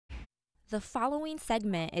The following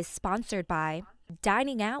segment is sponsored by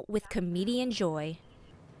Dining Out with Comedienne Joy.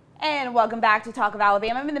 And welcome back to Talk of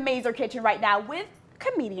Alabama. I'm in the Mazer kitchen right now with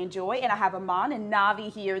Comedienne Joy, and I have Aman and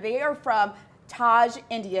Navi here. They are from Taj,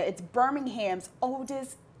 India. It's Birmingham's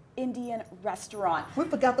oldest Indian restaurant. We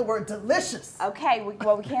forgot the word delicious. Okay,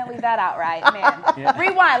 well, we can't leave that out, right, man? Yeah.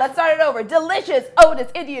 Rewind, let's start it over. Delicious,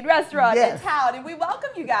 oldest Indian restaurant in town, and we welcome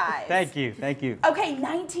you guys. Thank you, thank you. Okay,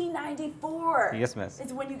 1994. Yes, miss.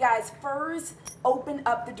 Is when you guys first opened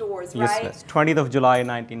up the doors, right? Yes, miss. 20th of July,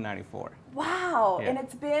 1994. Wow, yeah. And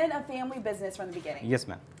it's been a family business from the beginning. Yes,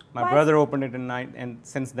 ma'am. My brother opened it and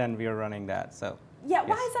since then we are running that, so. Yeah,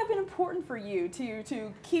 why has that been important for you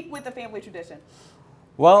to keep with the family tradition?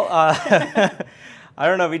 Well, I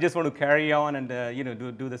don't know. We just want to carry on and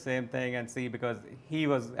do the same thing and see, because he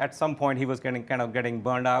was at some point he was kind of getting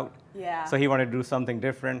burned out. Yeah. So he wanted to do something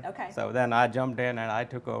different. Okay. So then I jumped in and I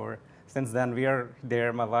took over. Since then we are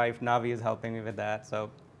there. My wife Navi is helping me with that.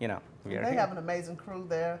 So we are. They have an amazing crew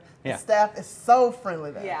there. The staff is so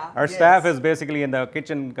friendly there. Yeah. Our staff is basically, in the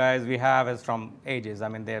kitchen guys we have is from ages. I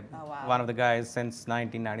mean, they're one of the guys since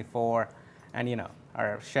 1994, and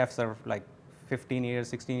our chefs are like 15 years,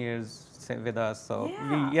 16 years with us. So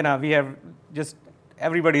we have just,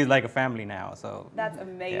 everybody is like a family now. So that's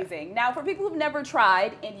amazing. Yeah. Now, for people who've never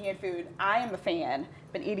tried Indian food, I am a fan.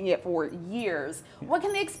 Been eating it for years. What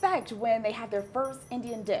can they expect when they have their first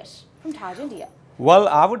Indian dish from Taj, India? Well,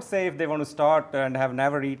 I would say if they want to start and have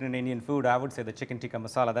never eaten Indian food, I would say the chicken tikka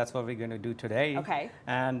masala. That's what we're going to do today. Okay.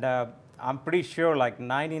 And I'm pretty sure like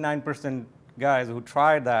 99% guys who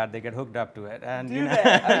tried that, they get hooked up to it. And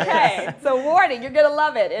okay. So warning, you're gonna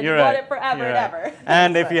love it and you want it forever and ever.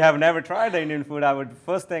 And if you have never tried the Indian food,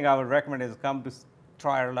 first thing I would recommend is come to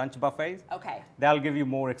try our lunch buffets. Okay. That'll give you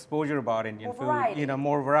more exposure about Indian food. Variety.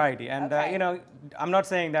 More variety. And I'm not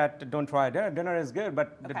saying that don't try dinner. Dinner is good,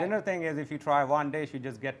 but the dinner thing is, if you try one dish, you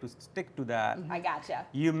just get to stick to that. I gotcha.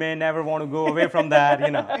 You may never want to go away from that,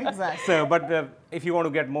 Exactly. So, but if you want to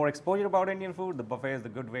get more exposure about Indian food, the buffet is the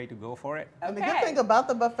good way to go for it. And the good thing about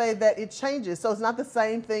the buffet that it changes, so it's not the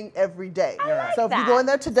same thing every day. So if you go in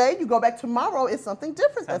there today, you go back tomorrow, it's something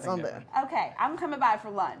different that's on there. Okay, I'm coming by for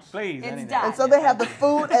lunch. Please. It's done. And so they have the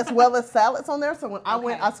food as well as salads on there. So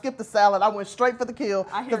when I skipped the salad, I went straight for the kill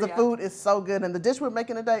because the food is so good. And the dish we're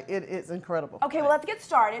making today, it is incredible. Okay, well, let's get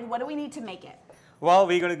started. What do we need to make it? Well,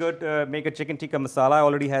 we're going to go make a chicken tikka masala. I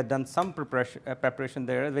already had done some preparation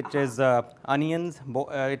there, which is onions.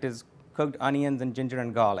 It is cooked onions and ginger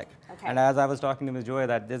and garlic. Okay. And as I was talking to Ms. Joy,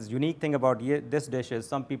 that this unique thing about this dish is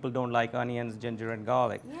some people don't like onions, ginger, and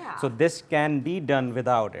garlic. Yeah. So this can be done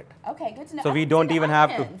without it. Okay, good to know. So we don't even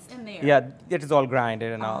have to. In there. Yeah, it is all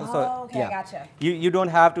grinded and all. Oh, so, okay, gotcha. You don't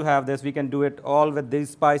have to have this. We can do it all with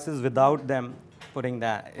these spices without them putting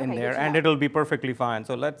that in there, and it'll be perfectly fine.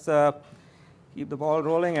 So let's keep the ball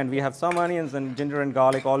rolling, and we have some onions and ginger and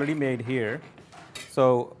garlic already made here.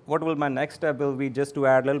 So what will my next step will be just to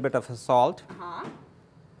add a little bit of salt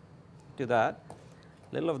to that,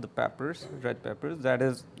 a little of the peppers, red peppers. That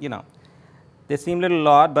is, they seem a little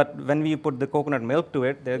odd, but when we put the coconut milk to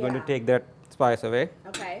it, they're going to take that spice away.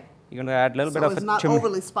 Okay. You're going to add a little bit of it's not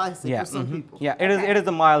overly spicy for some people. Yeah, it is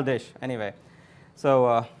a mild dish anyway.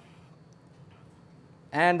 So,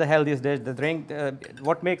 and the healthiest dish, the drink,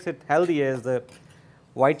 what makes it healthy is the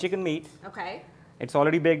white chicken meat. Okay. It's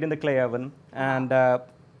already baked in the clay oven, and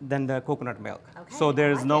then the coconut milk. Okay. So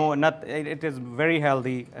there is it is very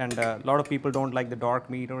healthy, and a lot of people don't like the dark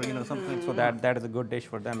meat or something, so that is a good dish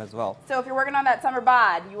for them as well. So if you're working on that summer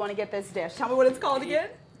bod, you want to get this dish. Tell me what it's called again.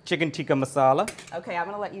 Chicken tikka masala. Okay, I'm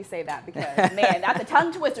going to let you say that because, man, that's a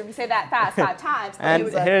tongue twister if you say that fast 5 times.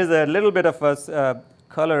 And here's a little bit of a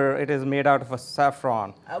color. It is made out of a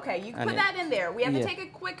saffron. Okay, you can put that in there. We have to take a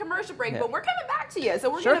quick commercial break, but we're coming back to you. So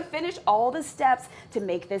we're going to finish all the steps to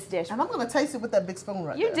make this dish. And I'm going to taste it with that big spoon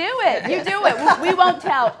right there. You do it. You do it. We won't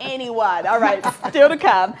tell anyone. All right, still to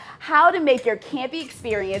come. How to make your camping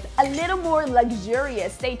experience a little more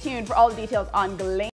luxurious. Stay tuned for all the details on Glam.